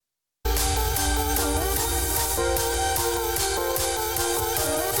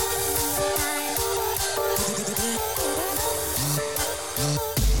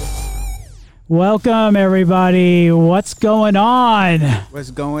Welcome, everybody. What's going on?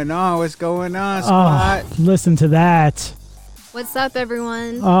 What's going on, squad? Oh, listen to that. What's up,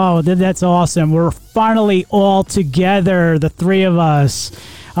 everyone? Oh, that's awesome. We're finally all together, the three of us.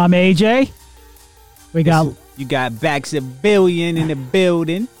 I'm AJ. We got... You got Bax a Billion in the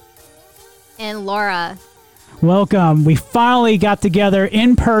building. And Laura. Welcome. We finally got together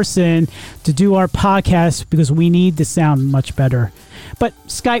in person to do our podcast because we need to sound much better. But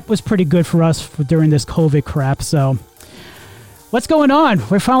Skype was pretty good for us during this COVID crap. So what's going on?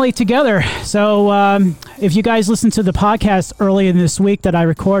 We're finally together. So if you guys listened to the podcast earlier this week that I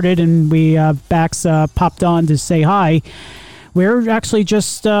recorded and Bax popped on to say hi, we're actually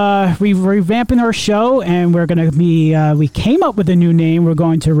just revamping our show, and we're going to be, we came up with a new name we're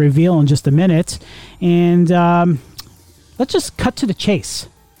going to reveal in just a minute. And let's just cut to the chase.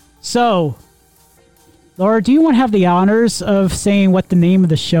 So, Laura, do you want to have the honors of saying what the name of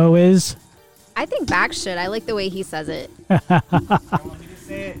the show is? I think Bax should. I like the way he says it.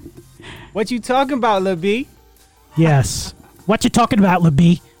 What you talking about, Lil B? Yes. What you talking about, Lil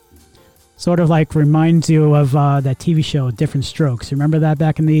B? Sort of like reminds you of that TV show, Different Strokes. Remember that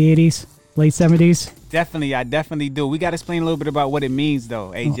back in the 80s, late 70s? Definitely, I definitely do. We got to explain a little bit about what it means,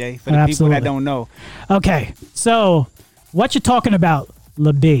 though, AJ, for the Absolutely. people that don't know. Okay, so what you talking about,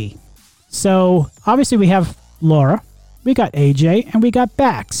 Lil B? So obviously we have Laura, we got AJ, and we got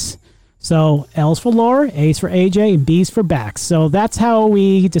Bax. So L's for Laura, A's for AJ, and B's for Bax. So that's how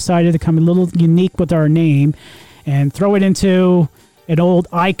we decided to come a little unique with our name and throw it into an old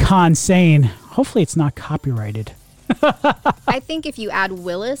icon saying, hopefully it's not copyrighted. I think if you add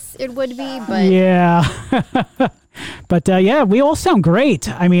Willis, it would be, but... Yeah. But yeah, we all sound great.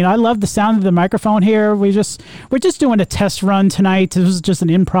 I mean, I love the sound of the microphone here. We're just doing a test run tonight. This is just an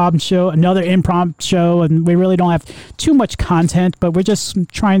improv show, another improv show, and we really don't have too much content, but we're just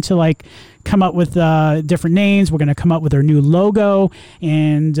trying to come up with different names. We're going to come up with our new logo,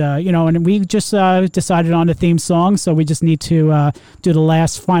 and and we just decided on a theme song, so we just need to do the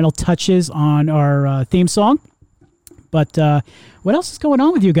last final touches on our theme song. But what else is going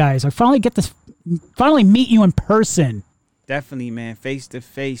on with you guys? I finally meet you in person. Definitely, man. Face to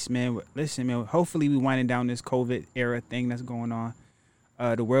face, man. Listen, man. Hopefully we winding down this COVID era thing that's going on.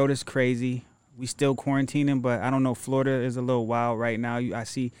 The world is crazy. We still quarantining, but I don't know. Florida is a little wild right now. I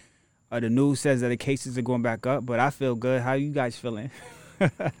see the news says that the cases are going back up, but I feel good. How you guys feeling?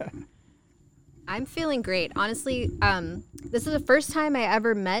 I'm feeling great. Honestly, this is the first time I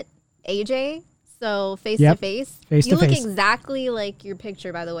ever met AJ. So face to face. You look exactly like your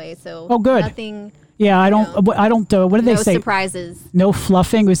picture, by the way. So good. Nothing. Yeah, I don't. What do they say? No surprises. No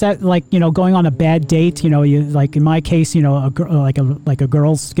fluffing. Was that going on a bad date? You like in my case, a girl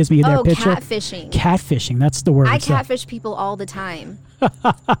gives me their picture. Catfishing. Catfishing. That's the word. I catfish people all the time.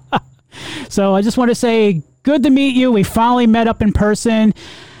 So I just want to say, good to meet you. We finally met up in person.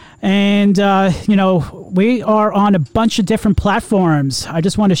 And, we are on a bunch of different platforms. I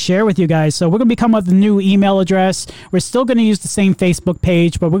just want to share with you guys. So we're going to be coming up with a new email address. We're still going to use the same Facebook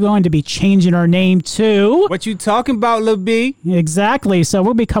page, but we're going to be changing our name to... What you talking about, Lil B? Exactly. So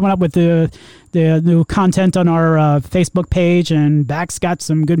we'll be coming up with the new content on our Facebook page, and Bax got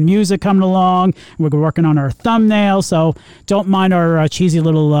some good music coming along. We're working on our thumbnail, so don't mind our cheesy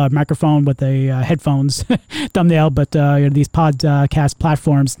little microphone with the headphones thumbnail, but these podcast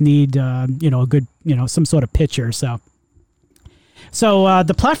platforms need a good some sort of picture. So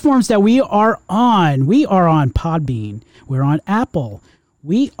the platforms that we are on Podbean, we're on Apple,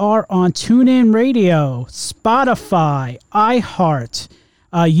 we are on TuneIn Radio, Spotify, iHeart,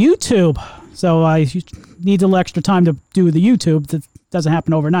 YouTube. So I need a little extra time to do the YouTube. That doesn't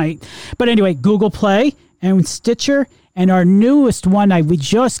happen overnight. But anyway, Google Play and Stitcher. And our newest one we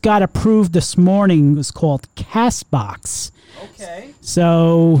just got approved this morning was called CastBox. Okay.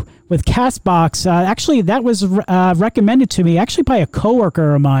 So with CastBox, actually that was recommended to me actually by a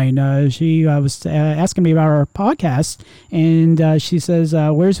coworker of mine. She was asking me about our podcast, and she says,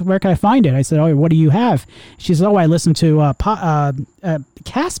 where can I find it? I said, oh, what do you have? She says, oh, I listen to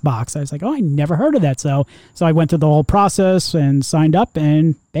CastBox. I was like, oh, I never heard of that. So I went through the whole process and signed up,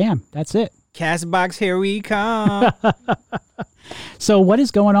 and bam, that's it. CastBox, here we come. So what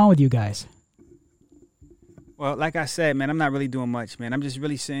is going on with you guys? Well, like I said, man, I'm not really doing much, man. I'm just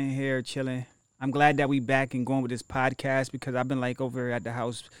really sitting here chilling. I'm glad that we back and going with this podcast because I've been over at the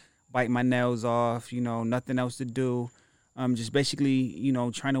house biting my nails off, nothing else to do. Just basically,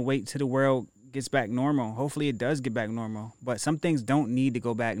 trying to wait till the world gets back normal. Hopefully it does get back normal. But some things don't need to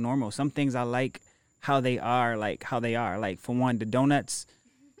go back normal. Some things I like how they are, Like, for one, the donuts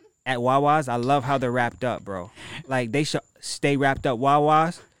at Wawa's, I love how they're wrapped up, bro. Like, they should stay wrapped up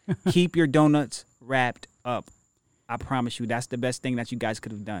Wawa's. Keep your donuts wrapped up. I promise you, that's the best thing that you guys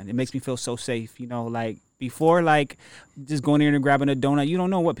could have done. It makes me feel so safe, you know, like before, like just going in and grabbing a donut. You don't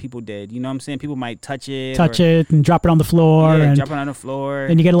know what people did. You know what I'm saying? People might touch it and drop it on the floor. Yeah, and drop it on the floor.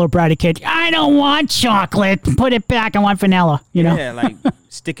 And you get a little bratty kid. I don't want chocolate. Put it back. I want vanilla. You know? Yeah, like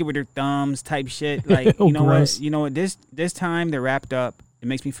stick it with your thumbs type shit. Like, you know gross. What? You know what? This time they're wrapped up. It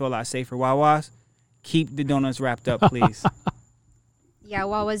makes me feel a lot safer. Wawas, keep the donuts wrapped up, please. Yeah,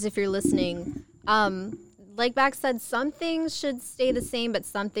 Wawas, if you're listening. Like Bax said, some things should stay the same, but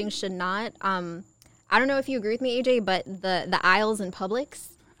some things should not. I don't know if you agree with me, AJ, but the aisles in Publix.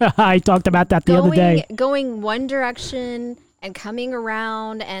 I talked about that the other day. Going one direction and coming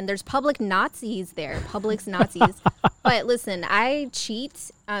around, and there's Publix Nazis there. Publix Nazis. But listen, I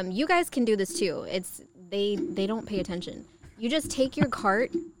cheat. You guys can do this too. They don't pay attention. You just take your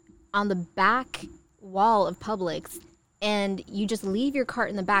cart on the back wall of Publix, and you just leave your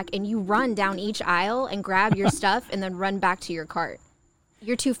cart in the back, and you run down each aisle and grab your stuff and then run back to your cart.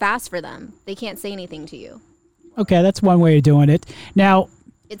 You're too fast for them. They can't say anything to you. Okay, that's one way of doing it. Now,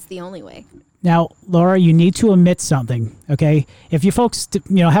 it's the only way. Now, Laura, you need to omit something, okay? If you folks,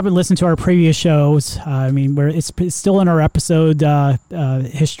 haven't listened to our previous shows, it's still in our episode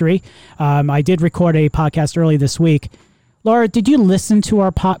history. I did record a podcast early this week. Laura, did you listen to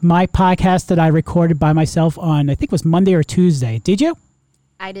my podcast that I recorded by myself on, I think it was Monday or Tuesday? Did you?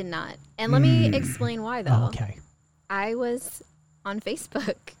 I did not. And let me explain why, though. Okay. I was on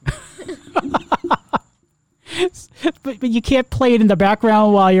Facebook. but you can't play it in the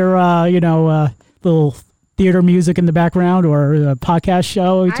background while you're, little theater music in the background or a podcast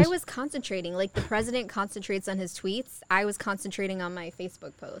show. I was concentrating. Like the president concentrates on his tweets. I was concentrating on my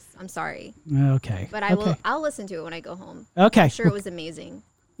Facebook posts. I'm sorry. Okay. But I'll listen to it when I go home. Okay. I'm sure it was amazing.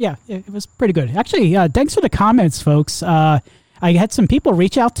 Yeah, it was pretty good. Actually, thanks for the comments, folks. I had some people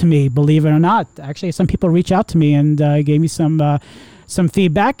reach out to me, believe it or not. Actually, some people reach out to me and gave me some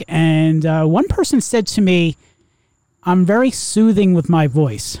feedback. And one person said to me, I'm very soothing with my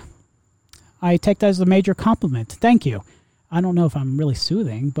voice. I take that as a major compliment. Thank you. I don't know if I'm really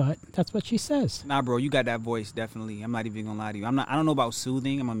soothing, but that's what she says. Nah, bro, you got that voice, definitely. I'm not even gonna lie to you. I don't know about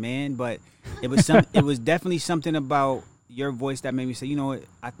soothing. I'm a man, but it was it was definitely something about your voice that made me say, you know what?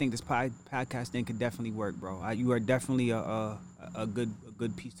 I think this podcast thing could definitely work, bro. You are definitely a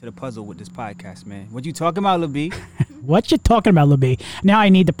good piece to the puzzle with this podcast, man. What you talking about, LaB? What you talking about, LaB? Now I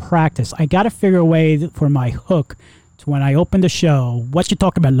need to practice. I got to figure a way for my hook to when I open the show. What you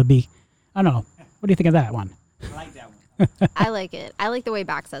talking about, LaB? I don't know. What do you think of that one? I like that one. I like it. I like the way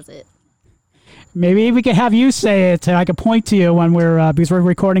Bax says it. Maybe we could have you say it. I could point to you when because we're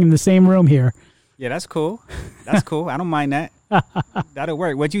recording in the same room here. Yeah, that's cool. That's cool. I don't mind that. That'll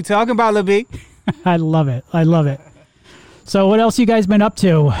work. What you talking about, LaB? I love it. I love it. So what else you guys been up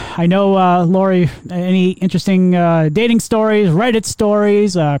to? I know, Lori, any interesting dating stories, Reddit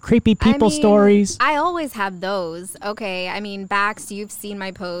stories, creepy people stories? I always have those. Okay. I mean, Bax, you've seen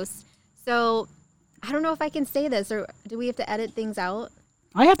my posts. So I don't know if I can say this, or do we have to edit things out?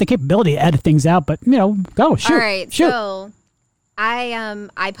 I have the capability to edit things out, but, go, shoot. All right. Shoot. So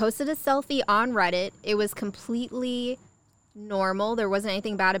I posted a selfie on Reddit. It was completely normal. There wasn't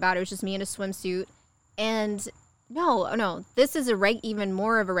anything bad about it. It was just me in a swimsuit. And no, this is even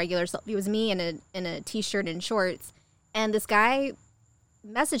more of a regular selfie. It was me in a t-shirt and shorts. And this guy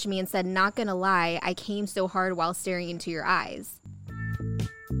messaged me and said, "Not gonna lie, I came so hard while staring into your eyes."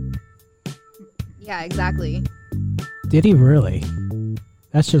 Yeah, exactly. Did he really?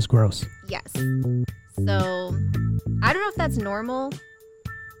 That's just gross. Yes. So, I don't know if that's normal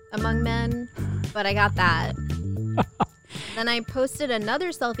among men, but I got that. Then I posted another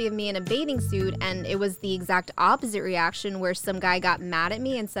selfie of me in a bathing suit, and it was the exact opposite reaction where some guy got mad at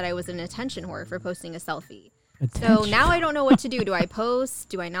me and said I was an attention whore for posting a selfie. So now I don't know what to do. Do I post?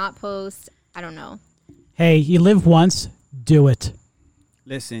 Do I not post? I don't know. Hey, you live once, do it.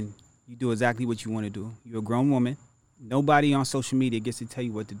 Listen, you do exactly what you want to do. You're a grown woman. Nobody on social media gets to tell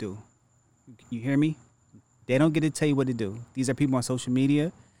you what to do. You hear me? They don't get to tell you what to do. These are people on social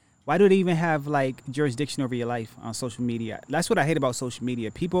media. Why do they even have jurisdiction over your life on social media? That's what I hate about social media.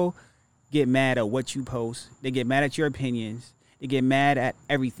 People get mad at what you post. They get mad at your opinions. They get mad at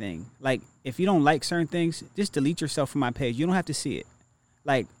everything. If you don't like certain things, just delete yourself from my page. You don't have to see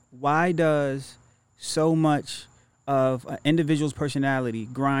it. Why does so much of an individual's personality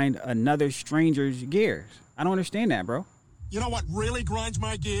grind another stranger's gears? I don't understand that, bro. You know what really grinds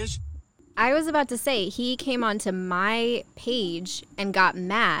my gears? I was about to say, he came onto my page and got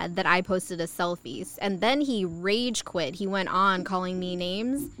mad that I posted a selfie. And then he rage quit. He went on calling me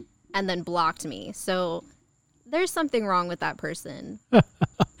names and then blocked me. So There's something wrong with that person.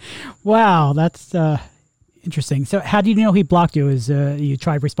 Wow, that's interesting. So how do you know he blocked you? Is you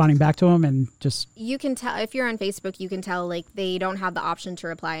tried responding back to him and just... You can tell, if you're on Facebook, you can tell like they don't have the option to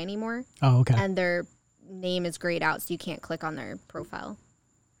reply anymore. Oh, okay. And their name is grayed out, so you can't click on their profile.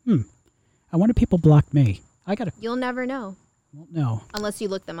 I wonder if people blocked me. You'll never know. Won't know. Unless you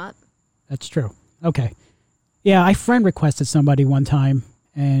look them up. That's true. Okay. Yeah, I friend requested somebody one time,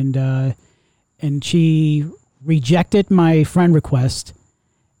 and she rejected my friend request,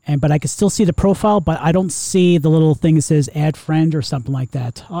 but I could still see the profile, but I don't see the little thing that says add friend or something like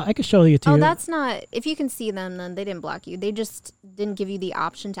that. I could show you to you. Oh, that's not... If you can see them, then they didn't block you. They just didn't give you the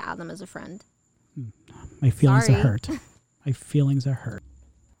option to add them as a friend. My feelings Sorry. are hurt. My feelings are hurt.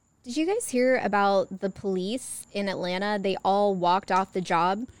 Did you guys hear about the police in Atlanta? They all walked off the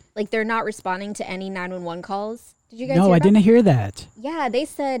job. Like, they're not responding to any 911 calls. Did you guys hear No, I about didn't hear that. Yeah, they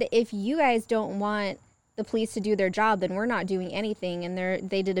said if you guys don't want the police to do their job, then we're not doing anything. And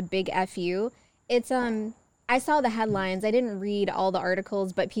they did a big FU. It's I saw the headlines. I didn't read all the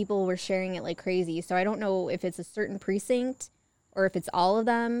articles, but people were sharing it like crazy. So I don't know if it's a certain precinct or if it's all of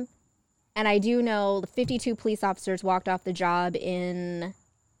them. And I do know 52 police officers walked off the job in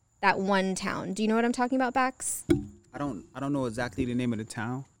that one town. Do you know what I'm talking about, Bax? I don't know exactly the name of the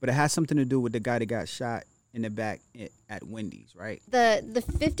town, but it has something to do with the guy that got shot in the back at Wendy's, right? The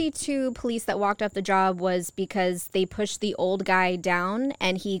 52 police that walked off the job was because they pushed the old guy down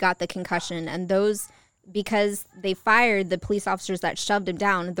and he got the concussion. And those, because they fired the police officers that shoved him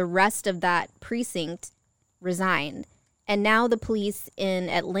down, the rest of that precinct resigned. And now the police in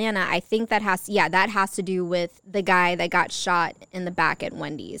Atlanta, I think that has to do with the guy that got shot in the back at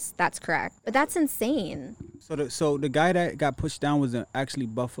Wendy's. That's correct. But that's insane. So the guy that got pushed down was actually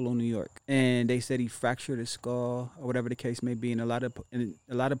Buffalo, New York, and they said he fractured his skull or whatever the case may be. And a lot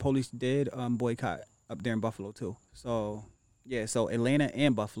of police did boycott up there in Buffalo too. So yeah, so Atlanta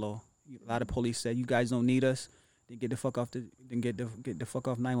and Buffalo, a lot of police said you guys don't need us. Then get the fuck off get the fuck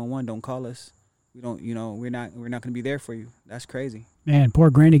off 911. Don't call us. We don't, we're not going to be there for you. That's crazy. Man, poor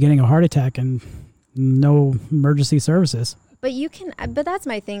Granny getting a heart attack and no emergency services. But that's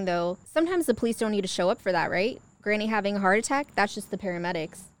my thing though. Sometimes the police don't need to show up for that, right? Granny having a heart attack, that's just the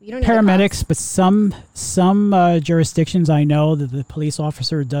paramedics. You don't need paramedics, but some jurisdictions I know that the police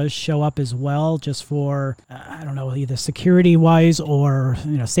officer does show up as well, just for I don't know, either security wise or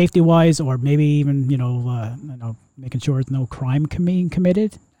safety wise, or maybe even making sure there's no crime being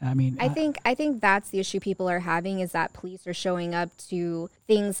committed. I mean, I think that's the issue people are having, is that police are showing up to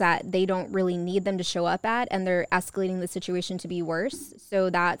things that they don't really need them to show up at, and they're escalating the situation to be worse. So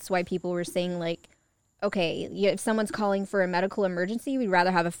that's why people were saying, like, okay, if someone's calling for a medical emergency, we'd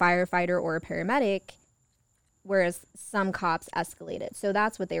rather have a firefighter or a paramedic, whereas some cops escalate it. So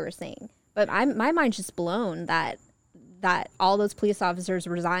that's what they were saying. But my mind's just blown that all those police officers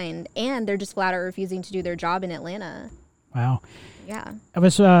resigned, and they're just flat out refusing to do their job in Atlanta. Wow. Yeah. I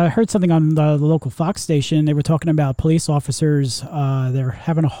was heard something on the local Fox station. They were talking about police officers. They're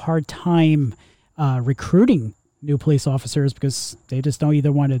having a hard time recruiting new police officers because they just don't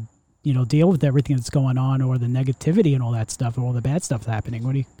either want to deal with everything that's going on, or the negativity and all that stuff, or all the bad stuff that's happening.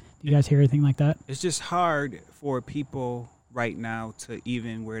 Do you guys hear anything like that? It's just hard for people right now to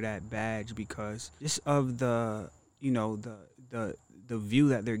even wear that badge because just of the view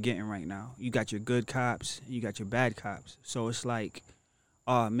that they're getting right now. You got your good cops, you got your bad cops. So it's like,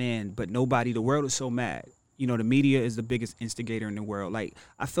 oh man, but the world is so mad. The media is the biggest instigator in the world. Like,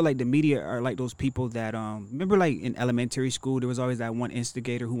 I feel like the media are like those people that, remember like in elementary school, there was always that one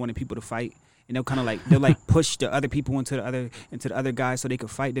instigator who wanted people to fight. And they'll kind of like, push the other people into the other guys so they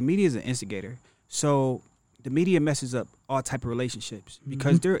could fight. The media is an instigator. So the media messes up all type of relationships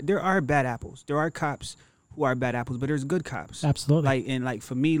because there are bad apples. There are cops who are bad apples, but there's good cops. Absolutely.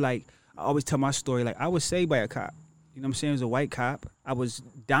 For me, I always tell my story. Like, I was saved by a cop. You know what I'm saying? It was a white cop. I was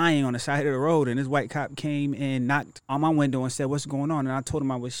dying on the side of the road, and this white cop came and knocked on my window and said, "What's going on?" And I told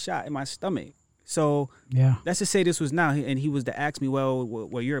him I was shot in my stomach. So yeah, let's just say this was now, and he was to ask me, well,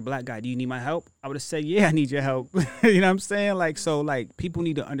 you're a black guy. Do you need my help? I would have said, yeah, I need your help. You know what I'm saying? People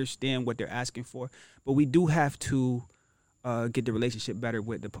need to understand what they're asking for. But we do have to get the relationship better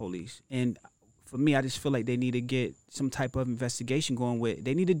with the police. And for me, I just feel like they need to get some type of investigation going with.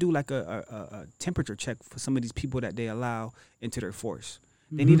 They need to do like a temperature check for some of these people that they allow into their force.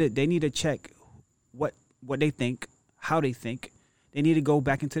 They need to check what they think, how they think. They need to go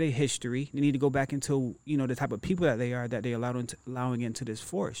back into their history. They need to go back into the type of people that they are, that they allowing into this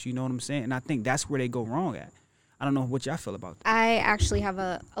force. You know what I'm saying? And I think that's where they go wrong at. I don't know what y'all feel about that. I actually have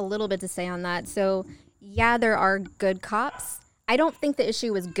a little bit to say on that. So yeah, there are good cops. I don't think the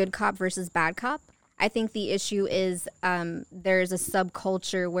issue is good cop versus bad cop. I think the issue is there's a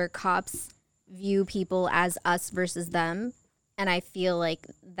subculture where cops view people as us versus them. And I feel like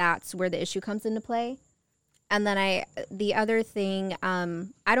that's where the issue comes into play. And then the other thing,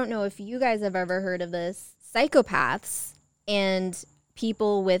 I don't know if you guys have ever heard of this, psychopaths and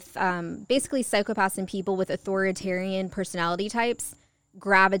people with, basically psychopaths and people with authoritarian personality types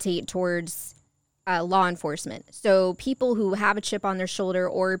gravitate towards law enforcement. So people who have a chip on their shoulder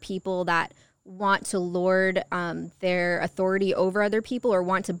or people that want to lord their authority over other people or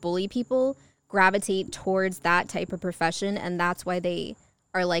want to bully people gravitate towards that type of profession. And that's why they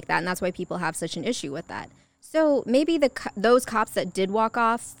are like that. And that's why people have such an issue with that. So maybe those cops that did walk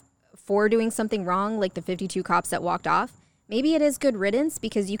off for doing something wrong, like the 52 cops that walked off, maybe it is good riddance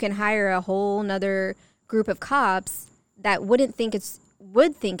because you can hire a whole nother group of cops that would think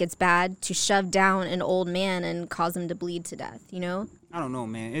it's bad to shove down an old man and cause him to bleed to death, you know? I don't know,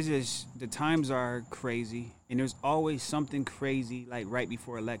 man. It's just the times are crazy, and there's always something crazy like right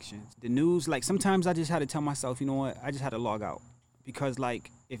before elections. The news, like sometimes I just had to tell myself, you know what? I just had to log out because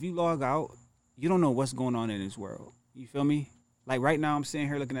like if you log out, you don't know what's going on in this world. You feel me? Like right now I'm sitting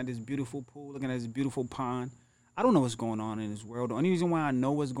here looking at this beautiful pool, looking at this beautiful pond. I don't know what's going on in this world. The only reason why I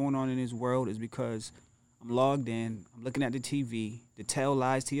know what's going on in this world is because I'm logged in, I'm looking at the TV, the tell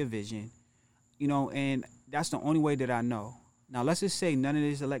lies to your vision, you know, and that's the only way that I know. Now, let's just say none of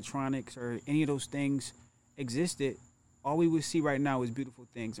this electronics or any of those things existed. All we would see right now is beautiful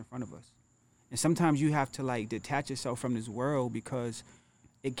things in front of us. And sometimes you have to, like, detach yourself from this world because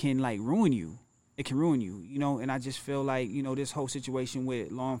it can, like, ruin you. It can ruin you, you know, and I just feel like, you know, this whole situation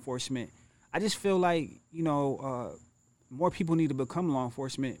with law enforcement, I just feel like, you know, more people need to become law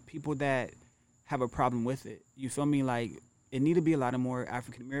enforcement, people that have a problem with it. You feel me? Like, it need to be a lot of more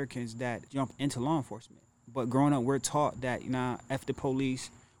African Americans that jump into law enforcement. But growing up, we're taught that, you know, F the police.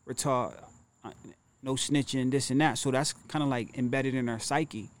 We're taught no snitching, this and that. So that's kind of like embedded in our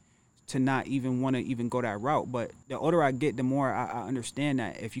psyche to not even want to even go that route. But the older I get, the more I understand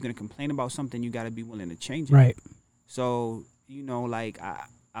that if you're going to complain about something, you got to be willing to change it. Right. So, you know, like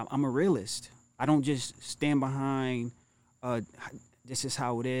I'm a realist. I don't just stand behind this is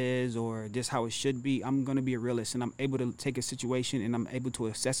how it is or this how it should be. I'm going to be a realist, and I'm able to take a situation and I'm able to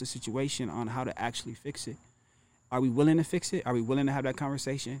assess a situation on how to actually fix it. Are we willing to fix it? Are we willing to have that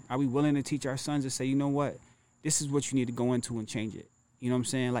conversation? Are we willing to teach our sons to say, you know what, this is what you need to go into and change it? You know what I'm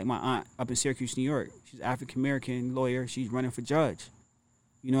saying? Like my aunt up in Syracuse, New York, she's an African-American lawyer. She's running for judge.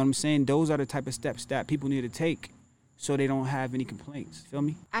 You know what I'm saying? Those are the type of steps that people need to take so they don't have any complaints. Feel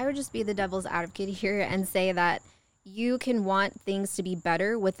me? I would just be the devil's advocate here and say that you can want things to be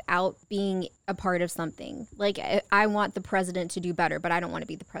better without being a part of something. Like, I want the president to do better, but I don't want to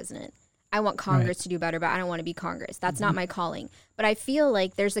be the president. I want Congress to do better, but I don't want to be Congress. That's not my calling. But I feel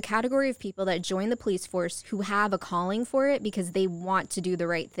like there's a category of people that join the police force who have a calling for it because they want to do the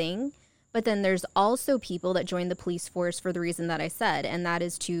right thing. But then there's also people that join the police force for the reason that I said, and that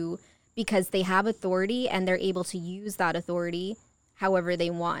is because they have authority and they're able to use that authority however they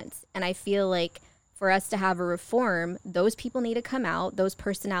want. And I feel like for us to have a reform, those people need to come out, those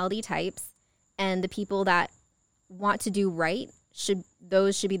personality types, and the people that want to do right should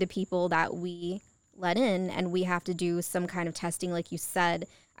be the people that we let in, and we have to do some kind of testing, like you said.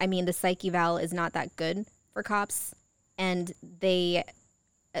 I mean, the psych eval is not that good for cops, and they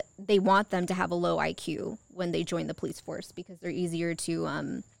want them to have a low IQ when they join the police force because they're easier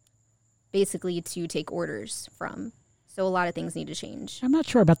to basically to take orders from. So a lot of things need to change. I'm not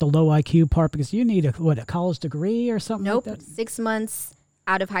sure about the low IQ part because you need a college degree or something. Nope, like that? 6 months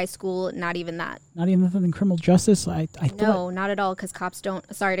out of high school, not even that. Not even in criminal justice? I No, not at all, because cops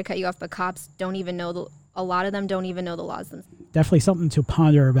don't, sorry to cut you off, but cops don't even know, a lot of them don't even know the laws themselves. Definitely something to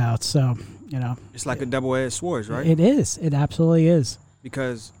ponder about, so, you know. It's like a double-edged sword, right? It is. It absolutely is.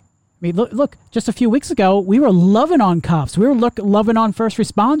 Because I mean, look, just a few weeks ago, we were loving on cops. We were loving on first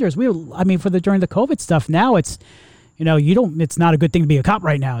responders. During the COVID stuff. Now it's, you know, it's not a good thing to be a cop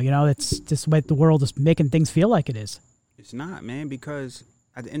right now. You know, it's just what the world is making things feel like it is. It's not, man, because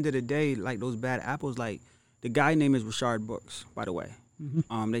at the end of the day, like those bad apples, like the guy name is Rashard Brooks, by the way.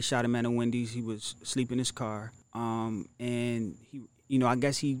 Mm-hmm. They shot him at a Wendy's. He was asleep in his car. And he, you know, I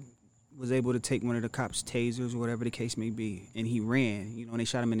guess he was able to take one of the cops' tasers or whatever the case may be, and he ran, you know, and they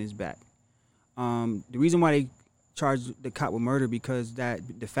shot him in his back. The reason why they charged the cop with murder because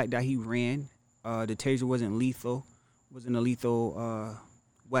the fact that he ran, the taser wasn't a lethal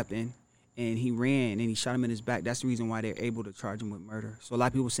weapon, and he ran and he shot him in his back. That's the reason why they're able to charge him with murder. So a lot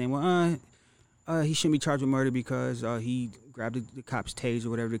of people saying, well, he shouldn't be charged with murder because he grabbed the cop's taser or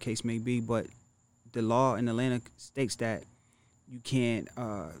whatever the case may be. But the law in Atlanta states that you can't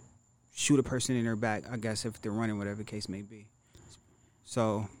shoot a person in their back, I guess, if they're running, whatever the case may be.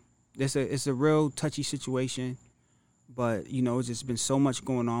 So it's a real touchy situation, but it's just been so much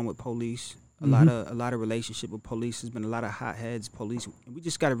going on with police. A lot of relationship with police. There's been a lot of hotheads police. We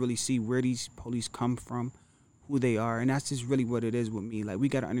just got to really see where these police come from, who they are, and that's just really what it is with me. Like, we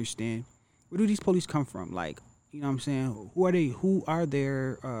got to understand, where do these police come from? Like, you know what I'm saying? Who are they? Who are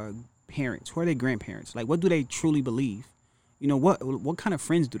their parents? Who are their grandparents? Like, what do they truly believe? What kind of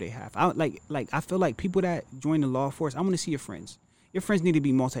friends do they have? I feel like people that join the law force, I want to see your friends. Your friends need to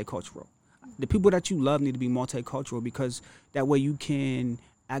be multicultural. The people that you love need to be multicultural, because that way you can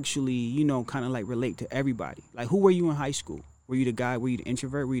actually, kind of like relate to everybody. Like, who were you in high school? Were you the guy? Were you the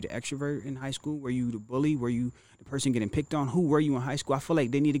introvert? Were you the extrovert in high school? Were you the bully? Were you the person getting picked on? Who were you in high school? I feel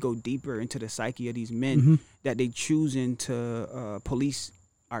like they need to go deeper into the psyche of these men that they choosing to police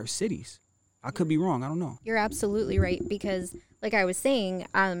our cities. I could be wrong. I don't know. You're absolutely right, because like I was saying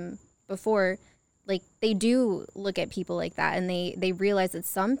before, like, they do look at people like that, and they realize that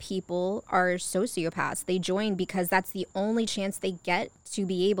some people are sociopaths. They join because that's the only chance they get to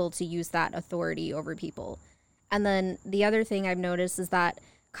be able to use that authority over people. And then the other thing I've noticed is that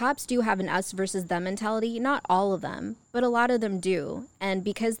cops do have an us versus them mentality. Not all of them, but a lot of them do. And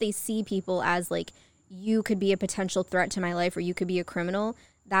because they see people as, like, you could be a potential threat to my life, or you could be a criminal,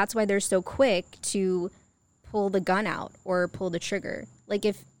 that's why they're so quick to pull the gun out or pull the trigger. Like,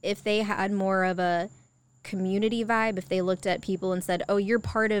 if they had more of a community vibe, if they looked at people and said, oh, you're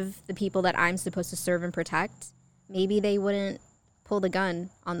part of the people that I'm supposed to serve and protect, maybe they wouldn't pull the gun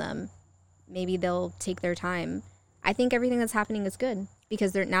on them. Maybe they'll take their time. I think everything that's happening is good,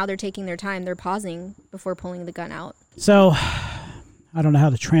 because they're taking their time. They're pausing before pulling the gun out. So I don't know how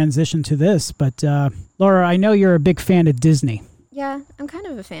to transition to this, but Laura, I know you're a big fan of Disney. Yeah, I'm kind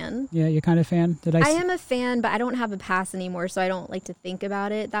of a fan. Yeah, you're kind of a fan? I am a fan, but I don't have a pass anymore, so I don't like to think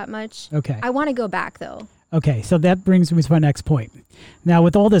about it that much. Okay. I want to go back, though. Okay, so that brings me to my next point. Now,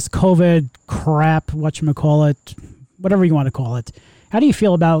 with all this COVID crap, whatchamacallit, whatever you want to call it, how do you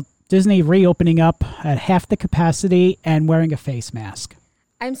feel about Disney reopening up at half the capacity and wearing a face mask?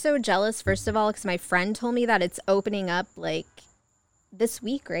 I'm so jealous, first of all, because my friend told me that it's opening up, like, this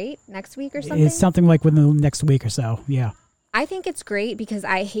week, right? Next week or something? It's something like within the next week or so, yeah. I think it's great, because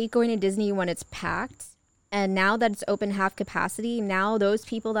I hate going to Disney when it's packed. And now that it's open half capacity, now those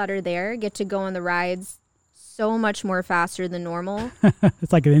people that are there get to go on the rides so much more faster than normal.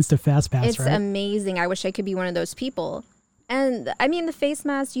 It's like an instant fast pass, it's right? amazing. I wish I could be one of those people. And I mean, the face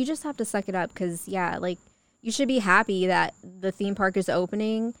mask, you just have to suck it up, because, yeah, like, you should be happy that the theme park is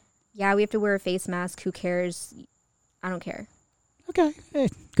opening. Yeah, we have to wear a face mask. Who cares? I don't care. Okay, hey,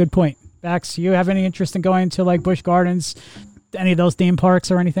 good point. Bax, you have any interest in going to, like, Busch Gardens, any of those theme parks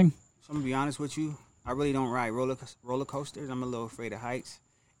or anything? So I'm going to be honest with you. I really don't ride roller coasters. I'm a little afraid of heights.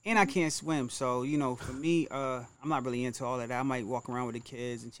 And I can't swim. So, for me, I'm not really into all of that. I might walk around with the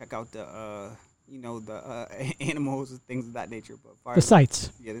kids and check out the animals and things of that nature. But the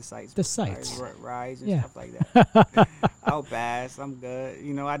sights. Yeah, the sights. The sights. Rides and stuff like that. I'll pass. I'm good.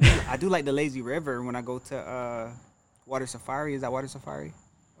 I do like the lazy river when I go to Water Safari. Is that Water Safari?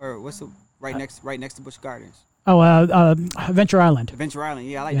 Or what's the right next to Busch Gardens? Oh, Venture Island. Venture Island,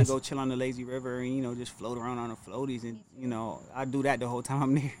 yeah. I like to go chill on the lazy river and, just float around on the floaties. And, I do that the whole time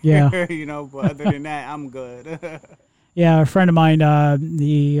I'm there. Yeah. But other than that, I'm good. Yeah, a friend of mine,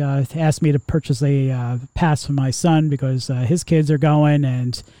 he asked me to purchase a pass for my son because his kids are going.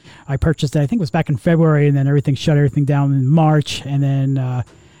 And I purchased it, I think it was back in February, and then everything shut everything down in March. And then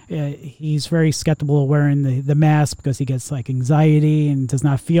he's very skeptical of wearing the mask because he gets, like, anxiety and does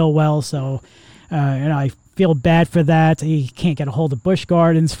not feel well. So, I feel bad for that. He can't get a hold of Busch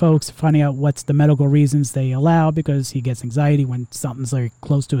Gardens folks, finding out what's the medical reasons they allow, because he gets anxiety when something's like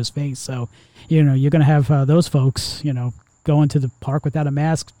close to his face. So, you're going to have those folks, go into the park without a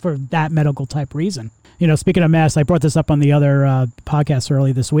mask for that medical type reason. Speaking of masks, I brought this up on the other podcast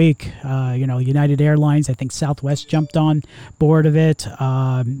early this week. United Airlines, I think Southwest jumped on board of it.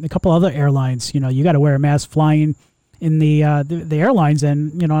 A couple other airlines, you got to wear a mask flying in the airlines.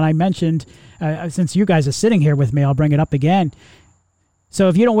 And, and I mentioned, since you guys are sitting here with me, I'll bring it up again. So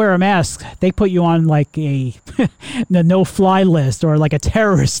if you don't wear a mask, they put you on like a no-fly list or like a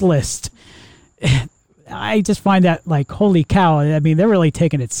terrorist list. I just find that, like, holy cow. I mean, they're really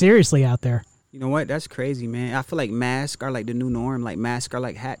taking it seriously out there. You know what? That's crazy, man. I feel like masks are like the new norm. Like, masks are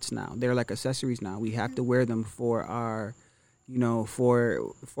like hats now. They're like accessories now. We have to wear them for our,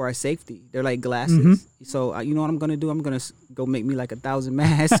 for our safety. They're like glasses. Mm-hmm. So, you know what I'm going to do? I'm going to go make me like 1,000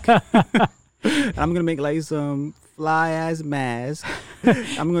 masks. I'm going to make like some fly-ass masks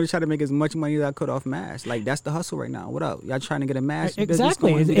I'm gonna try to make as much money as I could off masks. Like that's the hustle right now. What up? Y'all trying to get a mask business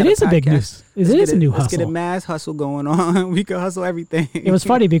Exactly. going? We It got is a big podcast. news. It is a new Let's get a hustle. mask hustle going on. We can hustle everything. It was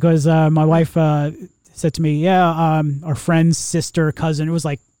funny because my wife said to me, "Yeah, our friend's sister, cousin, it was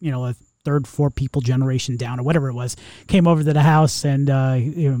like a third, 4 people generation down or whatever it was, came over to the house and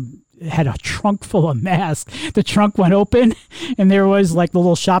had a trunk full of masks. The trunk went open, and there was like the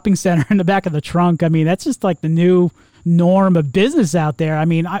little shopping center in the back of the trunk. I mean, that's just like the new norm of business out there. I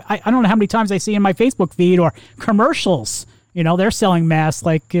mean, I don't know how many times I see in my Facebook feed or commercials. They're selling masks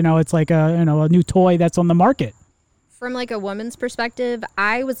like it's like a new toy that's on the market. From like a woman's perspective,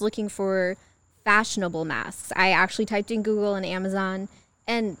 I was looking for fashionable masks. I actually typed in Google and Amazon,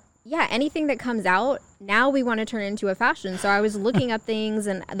 and yeah, anything that comes out, now we want to turn into a fashion. So I was looking up things,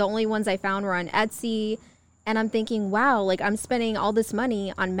 and the only ones I found were on Etsy. And I'm thinking, wow, like I'm spending all this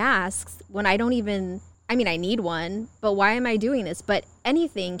money on masks when I don't even, I mean, I need one, but why am I doing this? But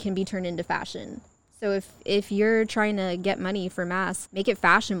anything can be turned into fashion. So if you're trying to get money for masks, make it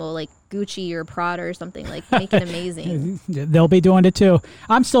fashionable, like Gucci or Prada or something, like make it amazing. They'll be doing it too.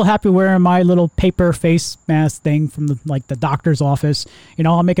 I'm still happy wearing my little paper face mask thing from the doctor's office.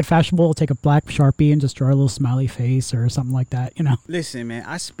 I'll make it fashionable. I'll take a black Sharpie and just draw a little smiley face or something like that. Listen, man,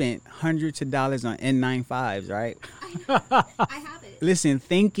 I spent hundreds of dollars on N95s, right? I have it. Listen,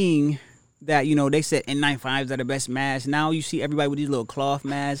 thinking that, they said N95s are the best masks. Now you see everybody with these little cloth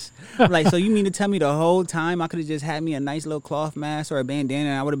masks. I'm like, so you mean to tell me the whole time I could have just had me a nice little cloth mask or a bandana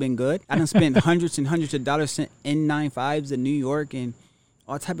and I would have been good? I done spent hundreds and hundreds of dollars on N95s in New York and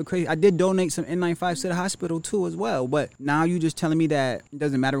all type of crazy. I did donate some N95s to the hospital too as well. But now you just telling me that it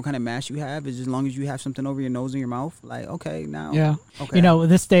doesn't matter what kind of mask you have, it's as long as you have something over your nose and your mouth. Like, okay, now. Yeah. Okay.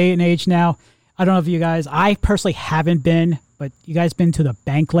 This day and age now, I don't know if you guys, I personally haven't been, but you guys been to the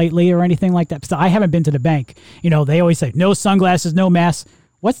bank lately or anything like that? So I haven't been to the bank. They always say no sunglasses, no masks.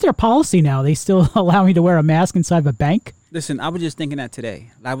 What's their policy now? They still allow me to wear a mask inside of a bank? Listen, I was just thinking that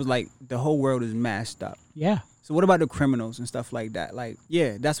today. I was like, the whole world is masked up. Yeah. So what about the criminals and stuff like that? Like,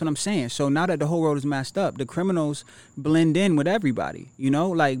 yeah, that's what I'm saying. So now that the whole world is masked up, the criminals blend in with everybody,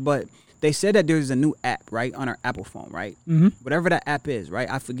 but they said that there's a new app, right, on our Apple phone, right? Mm-hmm. Whatever that app is, right?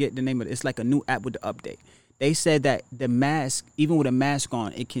 I forget the name of it. It's like a new app with the update. They said that the mask, even with a mask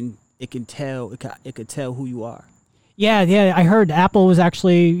on, it could tell who you are. Yeah. I heard Apple was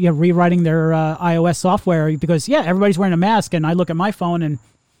actually rewriting their iOS software because everybody's wearing a mask, and I look at my phone and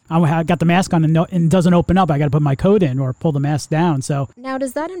I got the mask on and it doesn't open up. I got to put my code in or pull the mask down. So now,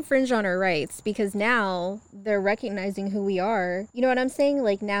 does that infringe on our rights? Because now they're recognizing who we are. You know what I'm saying?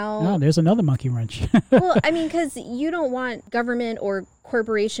 Like now, there's another monkey wrench. well, I mean, because you don't want government or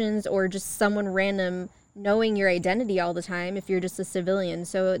corporations or just someone random knowing your identity all the time if you're just a civilian.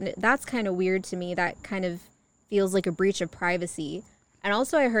 So that's kind of weird to me. That kind of feels like a breach of privacy. And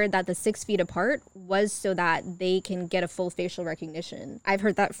also I heard that the 6 feet apart was so that they can get a full facial recognition. I've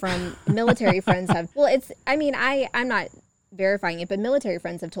heard that from military friends have. Well, I'm not verifying it, but military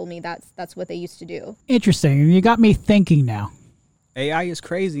friends have told me that's what they used to do. Interesting. You got me thinking now. AI is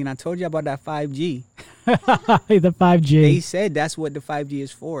crazy, and I told you about that 5G. The 5G. They said that's what the 5G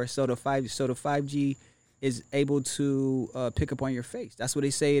is for. So the 5G is able to pick up on your face. That's what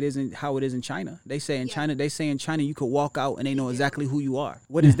they say it isn't how it is in China. They say in China you could walk out and they know exactly who you are.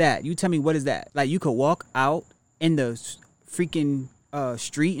 What is that? You tell me, what is that? Like you could walk out in the freaking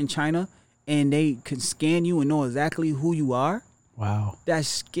street in China and they can scan you and know exactly who you are? Wow. That's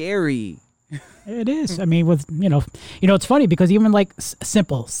scary. It is. I mean, with, it's funny because even like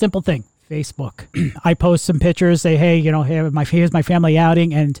simple thing, Facebook. I post some pictures, say, hey, here's my family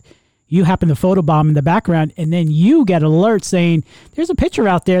outing, and you happen to photobomb in the background, and then you get an alert saying there's a picture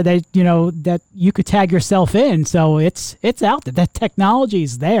out there that that you could tag yourself in. So it's out there. That technology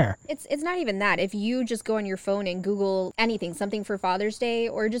is there. It's not even that. If you just go on your phone and Google anything, something for Father's Day,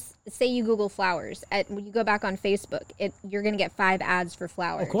 or just say you Google flowers, when you go back on Facebook, you're gonna get 5 ads for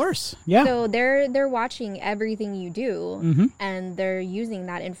flowers. Of course, yeah. So they're watching everything you do, and they're using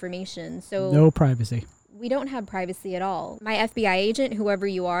that information. So no privacy. We don't have privacy at all. My FBI agent, whoever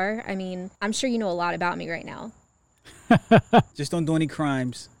you are, I mean, I'm sure you know a lot about me right now. Just don't do any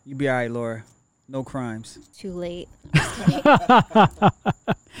crimes. You be all right, Laura. No crimes. Too late.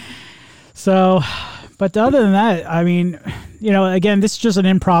 So, but other than that, I mean, again, this is just an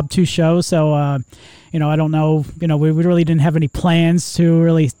impromptu show. So, I don't know, we really didn't have any plans to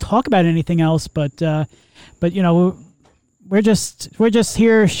really talk about anything else, but we're just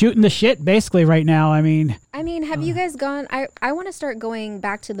here shooting the shit basically right now. I mean, have you guys gone? I want to start going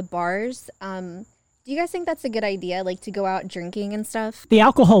back to the bars. Do you guys think that's a good idea? Like to go out drinking and stuff? The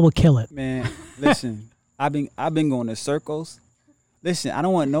alcohol will kill it. Man, listen, I've been going to circles. Listen, I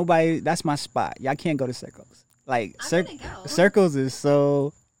don't want nobody. That's my spot. Y'all can't go to Circles. Like I'm gonna go. Circles is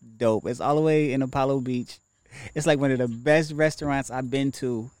so dope. It's all the way in Apollo Beach. It's like one of the best restaurants I've been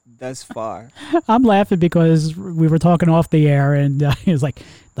to thus far. I'm laughing because we were talking off the air, and he was like,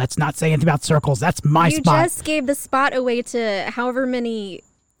 "Let's not say anything about Circles. That's my You spot." just gave the spot away to however many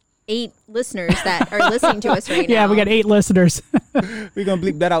 8 listeners that are listening to us right now. Yeah, we got 8 listeners. We're gonna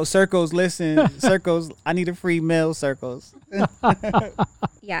bleep that out. Circles, listen, Circles. I need a free meal. Circles.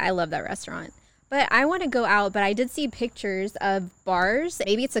 Yeah, I love that restaurant. But I want to go out, but I did see pictures of bars.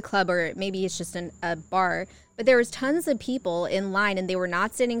 Maybe it's a club or maybe it's just a bar. But there was tons of people in line and they were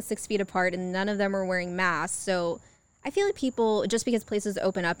not sitting 6 feet apart and none of them were wearing masks. So I feel like people, just because places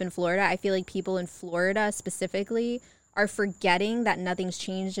open up in Florida, I feel like people in Florida specifically are forgetting that nothing's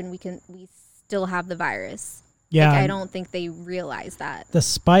changed and we still have the virus. Yeah, Like, I don't think they realize that. the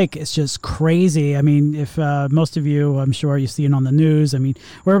spike is just crazy. I mean, if most of you, I'm sure you see it on the news. I mean,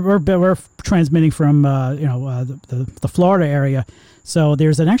 we're transmitting from the Florida area, so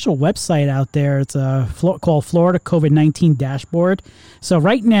there's an actual website out there. It's called Florida COVID-19 Dashboard. So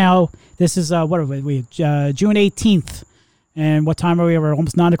right now, this is what are we June 18th. And what time are we? We're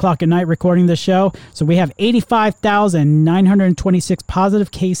almost 9 o'clock at night recording this show. So we have 85,926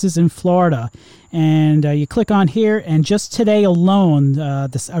 positive cases in Florida. And you click on here, and just today alone,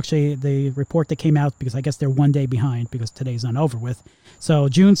 this actually the report that came out, because I guess they're one day behind because today's not over with. So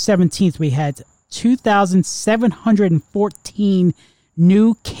June 17th, we had 2,714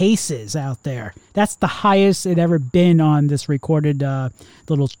 new cases out there. That's the highest it ever been on this recorded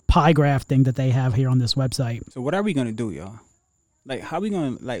little pie graph thing that they have here on this website. So what are we gonna do, y'all? Like, how are we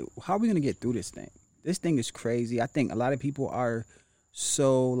gonna get through this thing? This thing is crazy. I think a lot of people are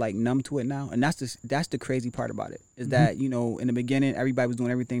so like numb to it now, and that's the crazy part about it is that in the beginning everybody was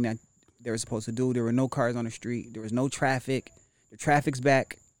doing everything that they were supposed to do. There were no cars on the street. There was no traffic. The traffic's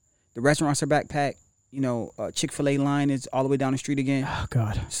back. The restaurants are backpacked. Chick-fil-A line is all the way down the street again. Oh,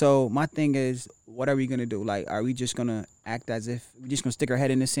 God. So my thing is, what are we going to do? Like, are we just going to act as if we're just going to stick our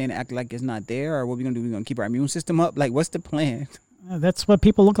head in the sand and act like it's not there? Or what are we going to do? We're going to keep our immune system up? Like, what's the plan? That's what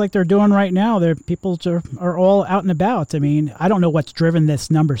people look like they're doing right now. People are all out and about. I mean, I don't know what's driven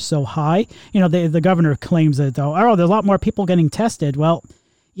this number so high. The governor claims that, there's a lot more people getting tested. Well,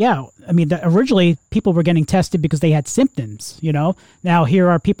 yeah, I mean, originally people were getting tested because they had symptoms, Now here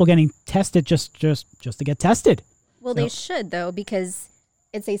are people getting tested just to get tested. Well, they should, though, because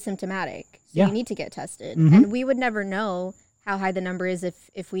it's asymptomatic. So Yeah. you need to get tested. And we would never know how high the number is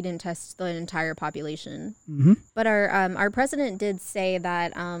if we didn't test the entire population. But our president did say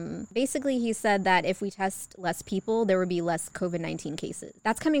that basically he said that if we test less people, there would be less COVID-19 cases.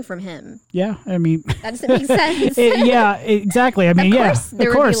 That's coming from him. Yeah, I mean, That doesn't make sense. yeah, exactly. I mean, Of yeah, course, there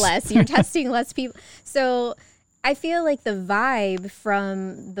of would course. be less. You're testing less people. So I feel like the vibe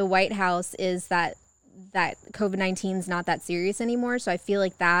from the White House is that COVID-19 is not that serious anymore. So I feel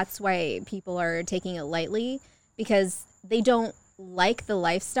like that's why people are taking it lightly, because they don't like the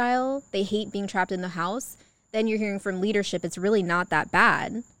lifestyle. They hate being trapped in the house. Then you're hearing from leadership, it's really not that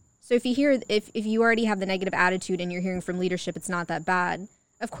bad. So if you already have the negative attitude and you're hearing from leadership, it's not that bad,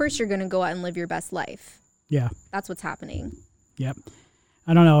 of course you're going to go out and live your best life. Yeah. That's what's happening. Yep.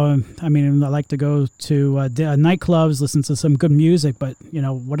 I don't know. I mean, I like to go to nightclubs, listen to some good music, but,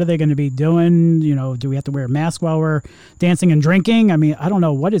 what are they going to be doing? Do we have to wear a mask while we're dancing and drinking? I mean, I don't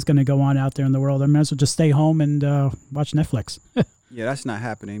know what is going to go on out there in the world. I might as well just stay home and watch Netflix. Yeah, that's not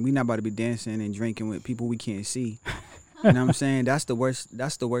happening. We're not about to be dancing and drinking with people we can't see. You know what I'm saying? That's the worst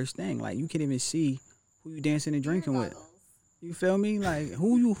thing. Like, you can't even see who you dancing and drinking with. You feel me? Like,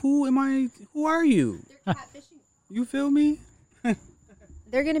 who are you? They're catfishing. You feel me?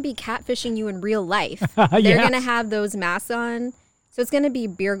 They're going to be catfishing you in real life. They're going to have those masks on. So it's going to be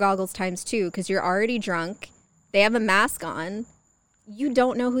beer goggles times 2 because you're already drunk. They have a mask on. You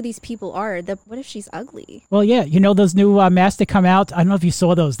don't know who these people are. What if she's ugly? Well, yeah, those new masks that come out. I don't know if you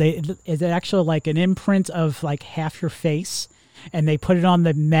saw those. It's actually like an imprint of like half your face, and they put it on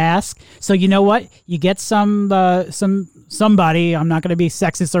the mask. So you know what? You get somebody. I'm not going to be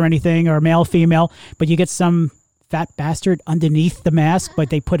sexist or anything, or male, female, but you get some fat bastard underneath the mask, but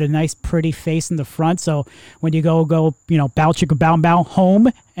they put a nice pretty face in the front. So when you go, bow chicka bow home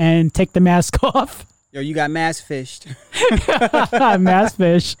and take the mask off. Yo, you got mask fished. Mask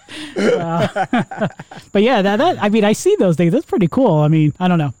fish. But yeah, that I mean, I see those things. That's pretty cool. I mean, I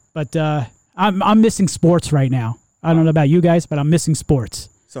don't know, but I'm missing sports right now. I don't know about you guys, but I'm missing sports.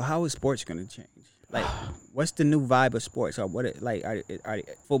 So how is sports going to change? Like, what's the new vibe of sports? Or what? Are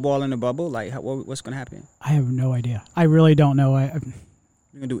football in the bubble? Like, what's going to happen? I have no idea. I really don't know.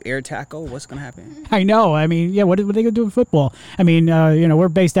 You're gonna do air tackle? What's gonna happen? I know. I mean, yeah, what are they going to do with football? I mean, we're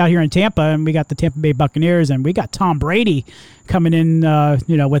based out here in Tampa, and we got the Tampa Bay Buccaneers, and we got Tom Brady coming in,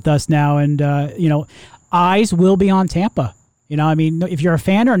 with us now. And, eyes will be on Tampa. I mean, if you're a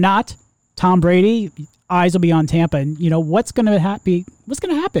fan or not, Tom Brady, eyes will be on Tampa. And, what's going to happen? What's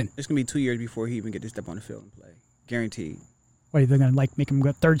going to happen? It's gonna be 2 years before he even get to step on the field and play. Guaranteed. What, are they going to, make him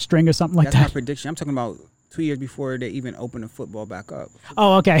go third string or something like That's my that? prediction. I'm talking about 2 years before they even open the football back up.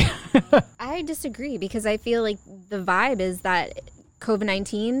 Oh, okay. I disagree because I feel like the vibe is that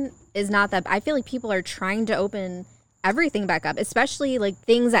COVID-19 is not that. I feel like people are trying to open everything back up, especially like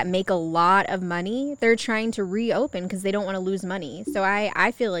things that make a lot of money. They're trying to reopen because they don't want to lose money. So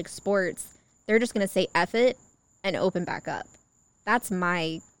I feel like sports, they're just going to say F it and open back up. That's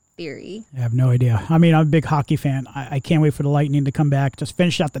my theory. I have no idea. I mean, I'm a big hockey fan. I can't wait for the Lightning to come back. Just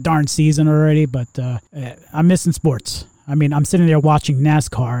finished out the darn season already, but I'm missing sports. I mean, I'm sitting there watching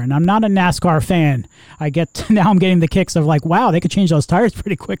NASCAR, and I'm not a NASCAR fan. Now I'm getting the kicks of like, wow, they could change those tires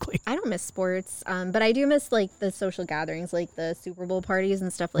pretty quickly. I don't miss sports, but I do miss like the social gatherings, like the Super Bowl parties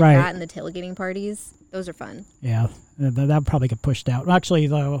and stuff like Right. that, and the tailgating parties. Those are fun. Yeah, that probably get pushed out. Actually,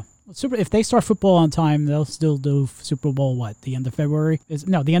 though, if they start football on time, they'll still do Super Bowl, the end of February?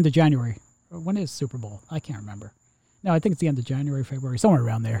 The end of January. When is Super Bowl? I can't remember. No, I think it's the end of January, February, somewhere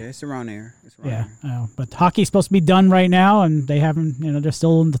around there. Yeah, it's around there. Yeah, but hockey's supposed to be done right now, and they haven't. They're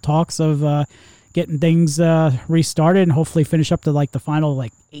still in the talks of getting things restarted and hopefully finish up to like the final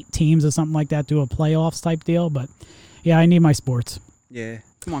 8 teams or something like that, do a playoffs type deal. But yeah, I need my sports. Yeah,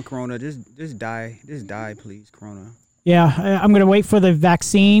 come on, Corona, just die, please, Corona. Yeah, I'm going to wait for the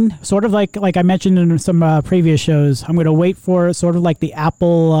vaccine, sort of like I mentioned in some previous shows. I'm going to wait for sort of like the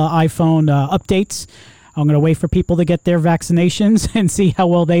Apple iPhone updates. I'm going to wait for people to get their vaccinations and see how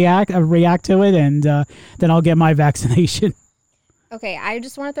well they react to it, and then I'll get my vaccination. Okay, I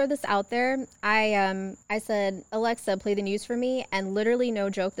just want to throw this out there. I said, Alexa, play the news for me, and literally no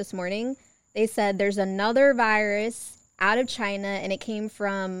joke this morning, they said there's another virus out of China, and it came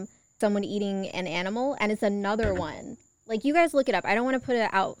from someone eating an animal, and it's another one. Like, you guys look it up. I don't want to put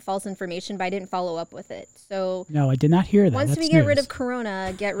out false information, but I didn't follow up with it. So No, I did not hear that. once That's we get rid news. of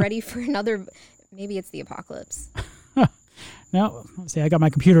Corona, get ready for another. Maybe it's the apocalypse. No, let's see. I got my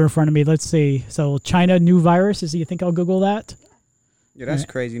computer in front of me. Let's see. So China, new virus. Do you think I'll Google that? Yeah, that's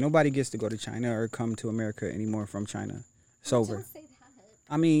crazy. Nobody gets to go to China or come to America anymore from China. It's over.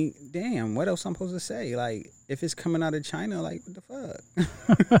 I mean, damn, what else I'm supposed to say? Like, if it's coming out of China, like, what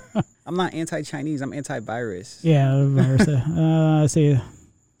the fuck? I'm not anti-Chinese. I'm anti-virus. Yeah, the virus. Let's see.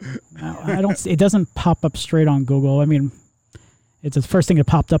 I don't. It doesn't pop up straight on Google. I mean, it's the first thing that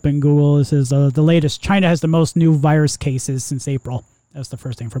popped up in Google. This is the latest. China has the most new virus cases since April. That's the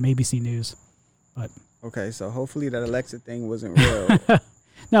first thing from ABC News. But Okay, so hopefully that Alexa thing wasn't real.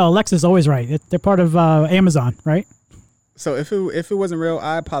 no, Alexa's always right. They're part of Amazon, right? So if it wasn't real,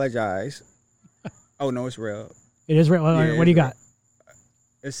 I apologize. Oh, no, it's real. It is real. Yeah, What do you got?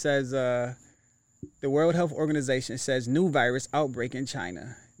 It says the World Health Organization says new virus outbreak in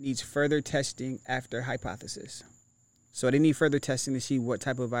China needs further testing after hypothesis. So they need further testing to see what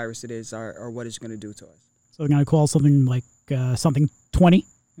type of virus it is or what it's going to do to us. So they're going to call something like something 20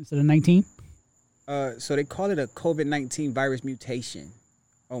 instead of 19? So they call it a COVID-19 virus mutation.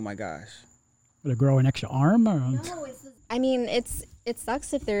 Oh, my gosh. Would it grow an extra arm? Or? I mean, it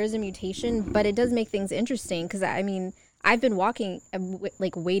sucks if there is a mutation, but it does make things interesting because, I mean, I've been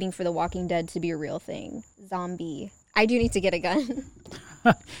waiting for The Walking Dead to be a real thing. Zombie. I do need to get a gun.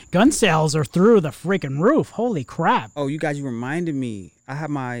 Gun sales are through the freaking roof. Holy crap. Oh, you guys, you reminded me. I have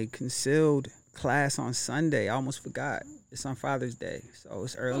my concealed class on Sunday. I almost forgot. It's on Father's Day. So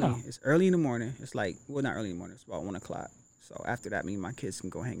it's early. Oh. It's early in the morning. It's like, well, not early in the morning. It's about 1 o'clock. So after that, me and my kids can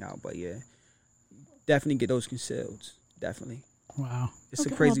go hang out. But yeah, definitely get those concealed. Definitely. Wow. It's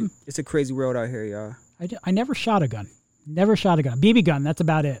Okay, it's a crazy world out here, y'all. I never shot a gun. Never shot a gun. BB gun, that's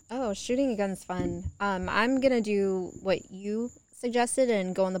about it. Oh, shooting a gun's fun. I'm going to do what you suggested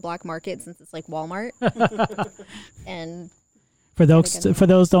and go on the black market since it's like Walmart. And For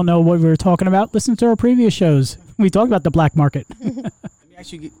those don't know what we were talking about, listen to our previous shows. We talked about the black market. Let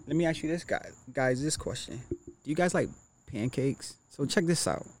me ask you this, guys, this question. Do you guys like pancakes? So check this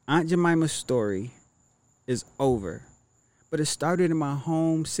out. Aunt Jemima's story is over. But it started in my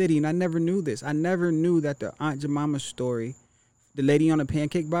home city, and I never knew this. I never knew that the Aunt Jemima story, the lady on the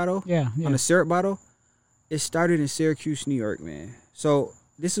pancake bottle, Yeah. on the syrup bottle, it started in Syracuse, New York, man. So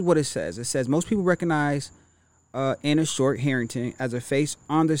this is what it says. It says, most people recognize Anna Short Harrington as a face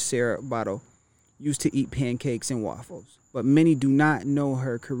on the syrup bottle used to eat pancakes and waffles. But many do not know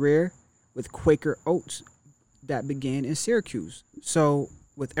her career with Quaker Oats that began in Syracuse. So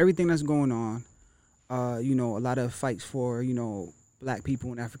with everything that's going on, you know, a lot of fights for, you know, black people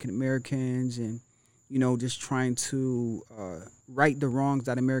and African Americans, and, you know, just trying to right the wrongs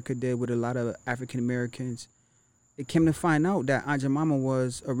that America did with a lot of African Americans. It came to find out that Aunt Jemima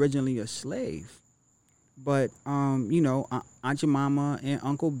was originally a slave. But, you know, Aunt Jemima and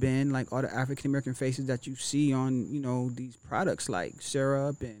Uncle Ben, like all the African-American faces that you see on, you know, these products like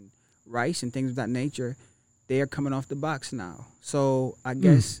syrup and rice and things of that nature, they are coming off the box now. So I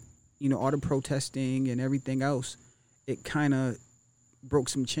guess, you know, all the protesting and everything else, it kind of broke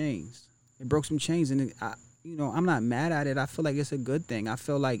some chains. It broke some chains, and you know, I'm not mad at it. I feel like it's a good thing. I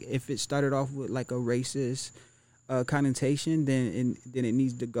feel like if it started off with like a racist connotation, then it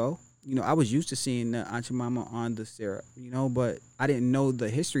needs to go. You know, I was used to seeing Aunt Jemima on the syrup, you know, but I didn't know the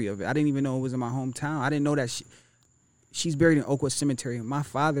history of it. I didn't even know it was in my hometown. I didn't know that she's buried in Oakwood Cemetery. My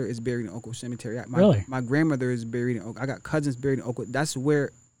father is buried in Oakwood Cemetery. Really? My grandmother is buried in Oakwood. I got cousins buried in Oakwood. That's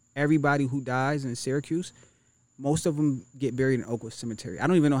where everybody who dies in Syracuse, most of them get buried in Oakwood Cemetery. I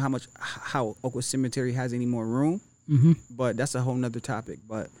don't even know how Oakwood Cemetery has any more room, but that's a whole nother topic.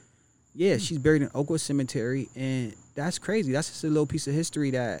 But yeah, she's buried in Oakwood Cemetery, and that's crazy. That's just a little piece of history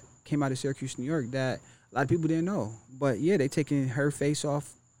that came out of Syracuse, New York, that a lot of people didn't know. But yeah, they taking her face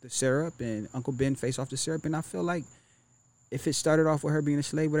off the syrup and Uncle Ben face off the syrup, and I feel like if it started off with her being a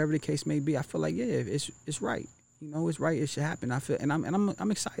slave, whatever the case may be, I feel like it's right. You know, it's right. It should happen. I feel, and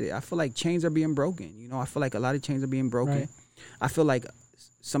I'm excited. I feel like chains are being broken. You know, I feel like a lot of chains are being broken. Right. I feel like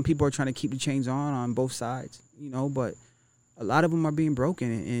some people are trying to keep the chains on both sides. You know, but a lot of them are being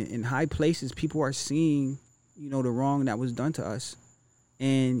broken. In high places, people are seeing, you know, the wrong that was done to us.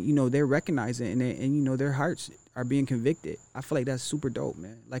 And, you know, they're recognizing it, and you know, their hearts are being convicted. I feel like that's super dope,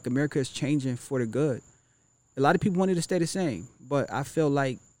 man. Like, America is changing for the good. A lot of people wanted to stay the same, but I feel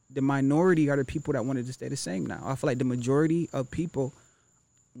like the minority are the people that wanted to stay the same now. I feel like the majority of people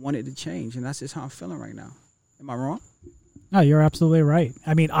wanted to change, and that's just how I'm feeling right now. Am I wrong? No, you're absolutely right.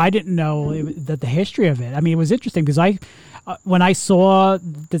 I mean, I didn't know that the history of it. I mean, it was interesting because when I saw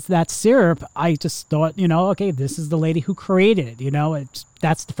that syrup, I just thought, you know, okay, this is the lady who created it. You know,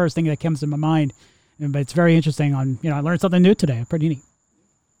 that's the first thing that comes to my mind. But it's very interesting. I learned something new today. Pretty neat.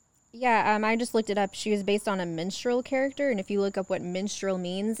 Yeah, I just looked it up. She was based on a minstrel character, and if you look up what minstrel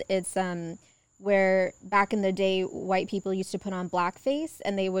means, it's where back in the day, white people used to put on blackface,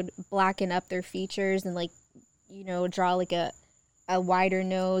 and they would blacken up their features and, like, you know, draw like a wider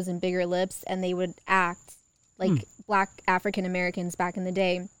nose and bigger lips, and they would act like black African Americans back in the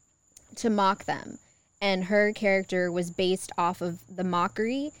day to mock them. And her character was based off of the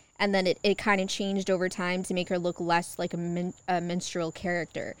mockery, and then it kind of changed over time to make her look less like a minstrel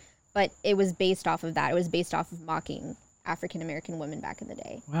character. But it was based off of that. It was based off of mocking African American women back in the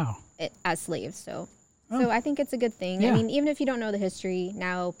day. Wow. As slaves. So I think it's a good thing. Yeah. I mean, even if you don't know the history,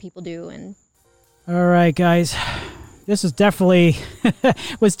 now people do. And All right, guys. This is definitely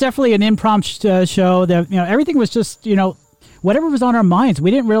an impromptu show. That, you know, everything was just, you know, whatever was on our minds. We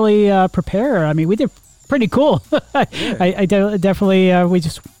didn't really prepare. I mean, we did pretty cool. I definitely we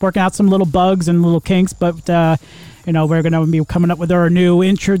just working out some little bugs and little kinks, but you know, we're going to be coming up with our new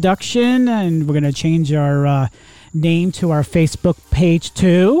introduction, and we're going to change our name to our Facebook page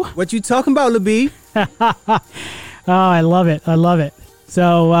too. What you talking about, LaBee? Oh, I love it. I love it.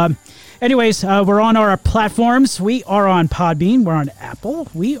 So, anyways, we're on our platforms. We are on Podbean. We're on Apple.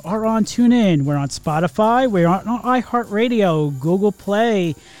 We are on TuneIn. We're on Spotify. We're on iHeartRadio, Google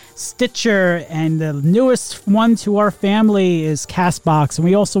Play, Stitcher, and the newest one to our family is CastBox. And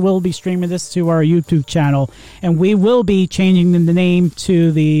we also will be streaming this to our YouTube channel. And we will be changing the name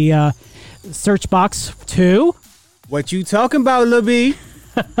to the search box to... What you talking about, LaBee?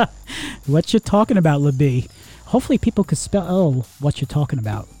 What you talking about, LaBee? Hopefully people could spell what you're talking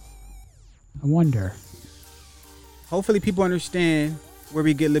about. I wonder. Hopefully people understand where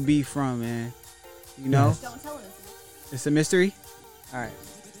we get LaBee from, man. You know? Yes. don't tell them. It's a mystery? All right.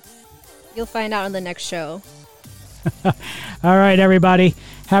 You'll find out on the next show. All right, everybody.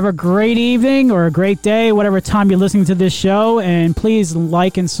 Have a great evening or a great day, whatever time you're listening to this show. And please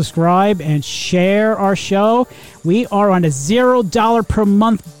like and subscribe and share our show. We are on a $0 per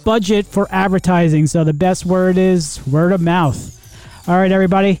month budget for advertising. So the best word is word of mouth. All right,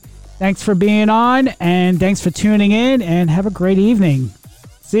 everybody. Thanks for being on, and thanks for tuning in, and have a great evening.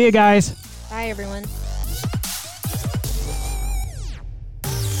 See you guys. Bye, everyone.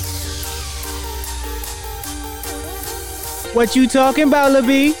 What you talking about,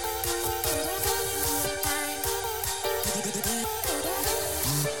 LaBee?